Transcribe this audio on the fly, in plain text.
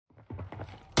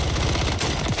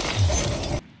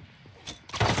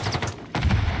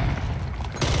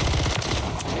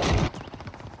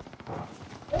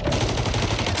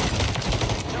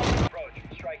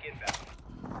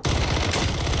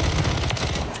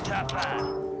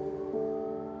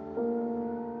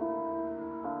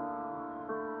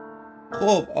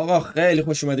خب آقا خیلی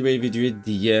خوش اومدی به یه ویدیو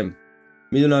دیگه.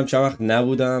 میدونم چند وقت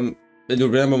نبودم، به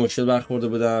دوربینم با مشکل برخورده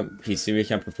بودم، پی سی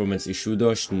یکم پرفورمنس ایشو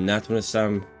داشت،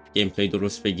 نتونستم گیم پلی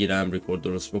درست بگیرم، ریکورد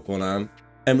درست بکنم.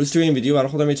 امروز توی این ویدیو برای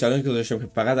خودم یه چالش گذاشتم که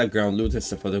فقط از گراوند لوت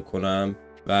استفاده کنم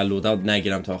و لود اوت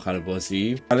نگیرم تا آخر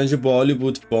بازی. چالش باحالی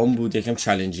بود، بام بود، یکم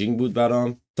چالنجینگ بود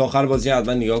برام. تا آخر بازی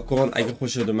حتما نگاه کن. اگه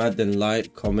خوشت اومد دن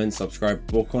لایک، کامنت، سابسکرایب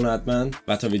بکن حتما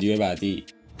و تا ویدیو بعدی.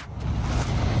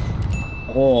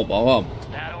 خب آقا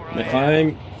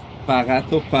میخوایم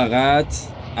فقط و فقط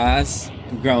از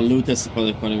گراوند لوت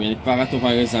استفاده کنیم، یعنی فقط و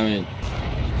فقط زمین.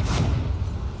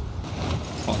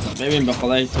 خاطر ببین به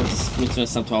خدای تو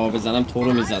میتونستم تو هوا بزنم تو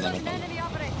رو میزدم.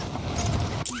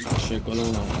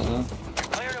 شکلمون آمدم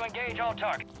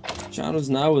چند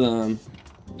روز نبودم،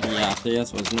 یه هفته ای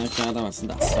از بازی نکردم،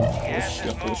 اصلا دستم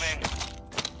خوش.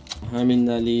 همین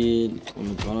دلیل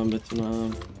امیدوارم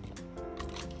بتونم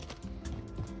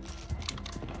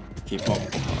کیپ آپ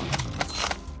بکنم.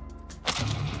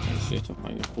 یه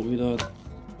تفنگ خوبی داد،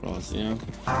 راضیم.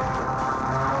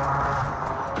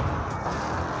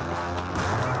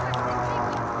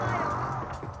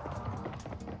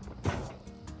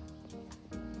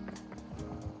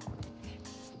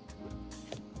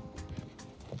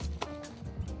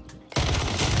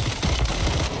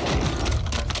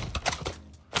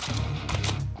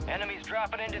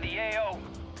 Dropping into the AO.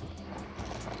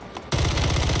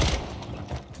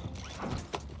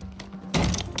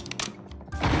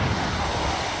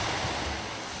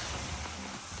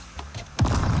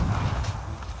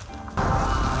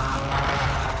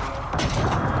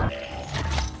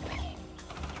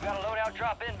 You got a loadout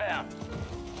drop inbound.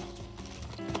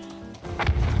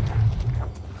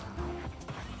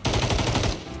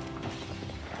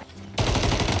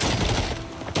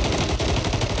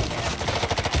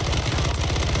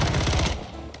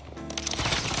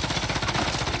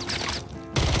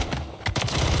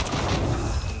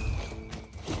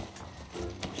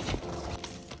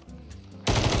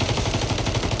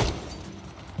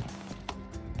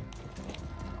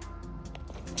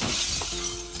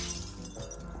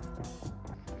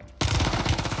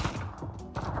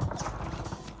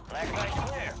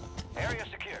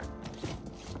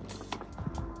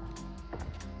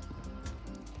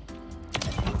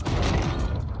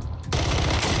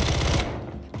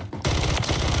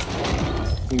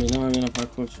 میدونم هم یه نفر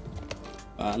کش.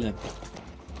 بله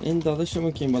این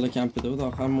داداشمون که این بالا کمپیده بود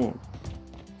آخر مرد.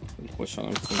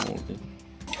 خوشحالم که مرده.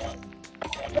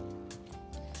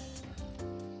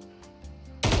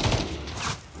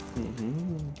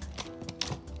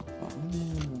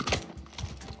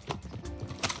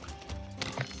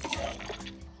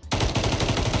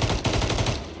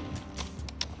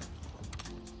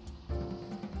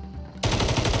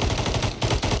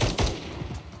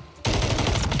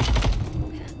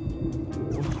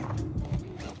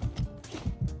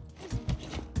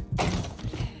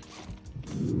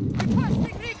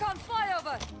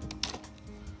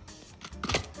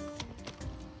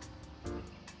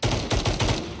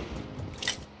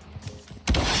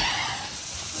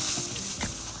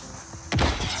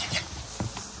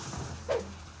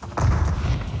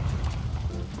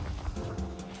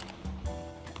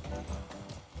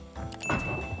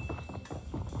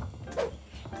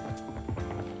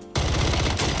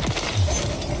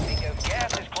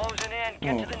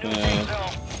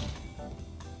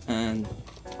 And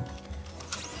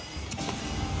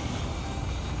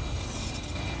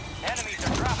enemies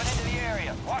are dropping into the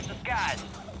area. Watch the skies.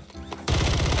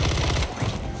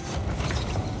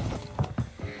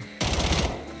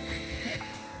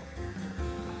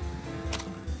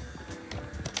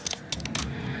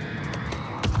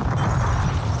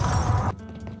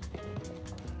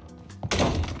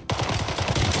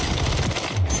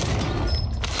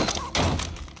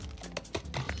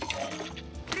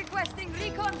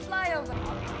 Recon flyover.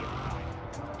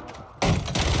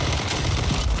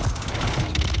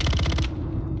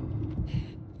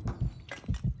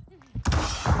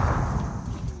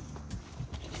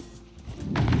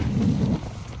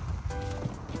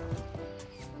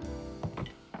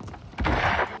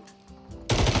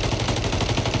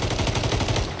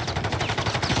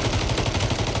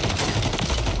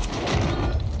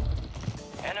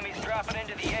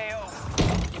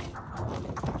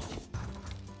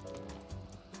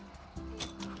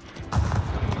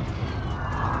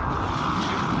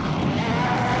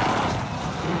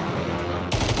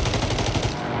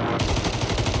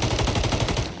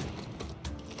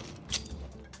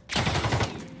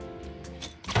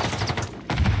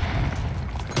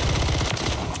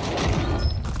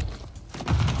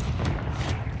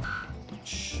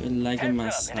 چه لگ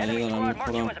مسخره دارم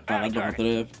میخورم فقط به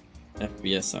خاطر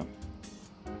FPS هم.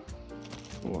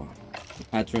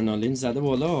 ادرنالین زده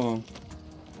بالا.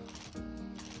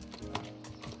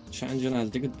 چند جا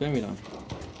نزدیکت بمیرم.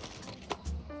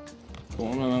 با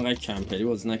اون من انقدر کمپری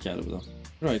بازی نکرده بودم.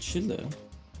 رایت شیلده؟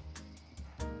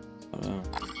 آره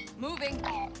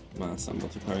من اصلا با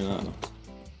تو کاری ندارم.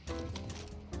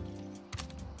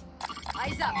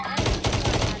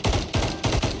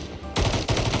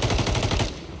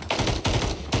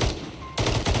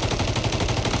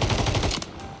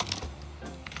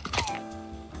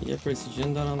 یه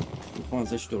پرسیژن دارم میخوام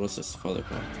ازش درست استفاده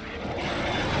کنم.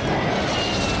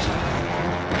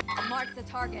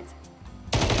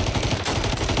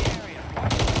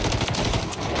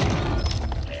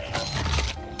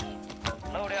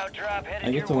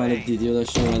 اگه تو من دیدیو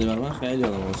داشتی اومدی برای من خیلی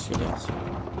آدم مشکلی هست.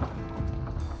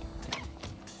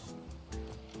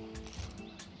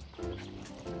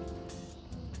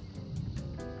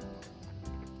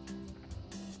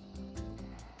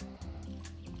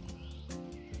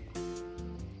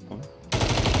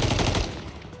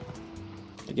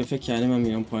 اگه فکر کردی من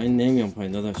میام پایین نمیام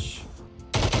پایین داداش.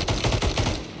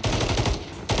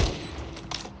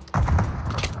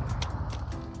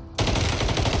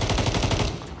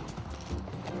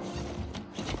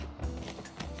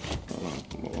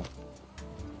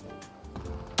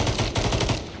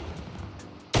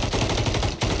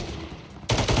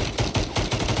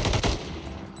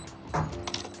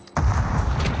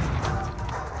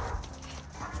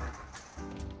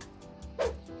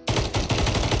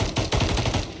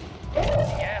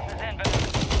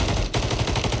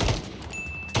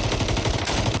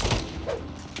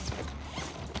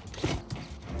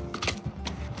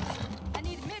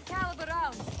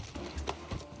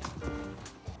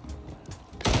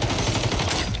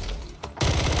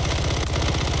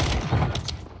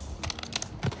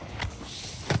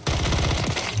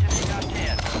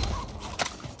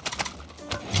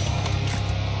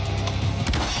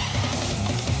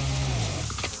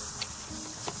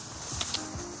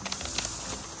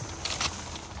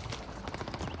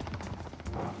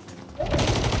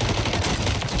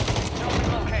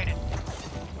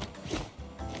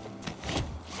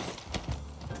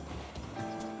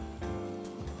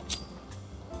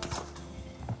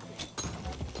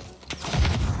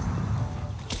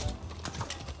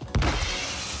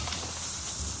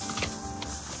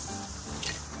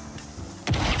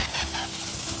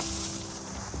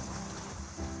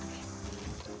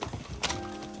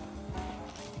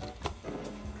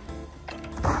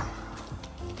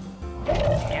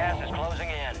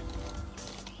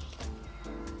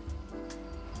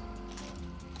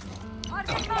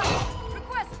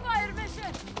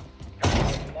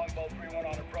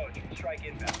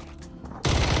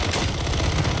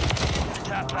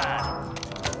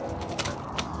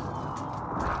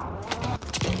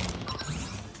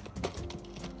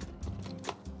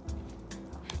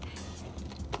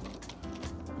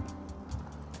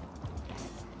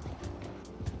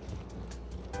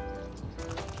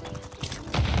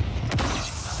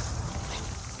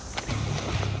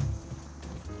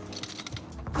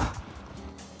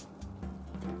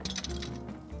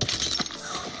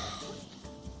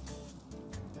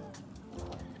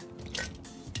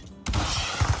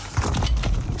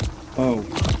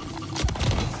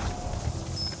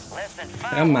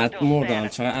 چقدر مردم،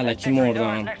 چقدر علکی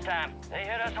مردم.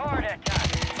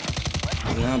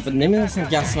 نمیدونستم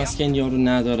گس مسک این یارو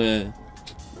نداره.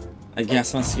 اگه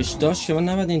گس مسکش داشت که من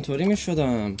نباید اینطوری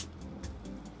میشدم.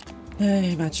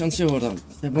 هی بدشانسی بردم.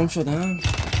 سوم شدم.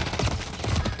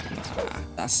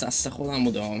 دست خودم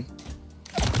بودم.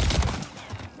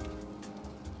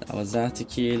 12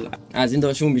 کیل. از این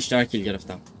داشتمون بیشتر کیل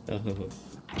گرفتم.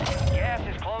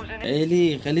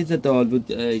 خیلی دال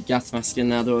بود گس مسک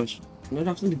نداشت. من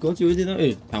رفتم دیگات یهو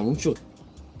دیدم تموم شد.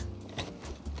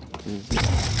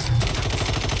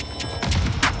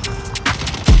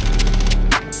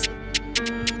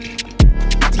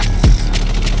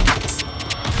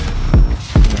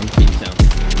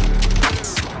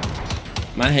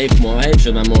 من حیف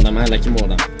شد من مردم. من الکی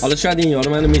مردم. حالا شاید این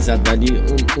یارو منو میزد ولی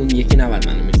اون یکی نباید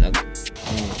منو میزد.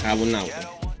 قبول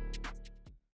نبود.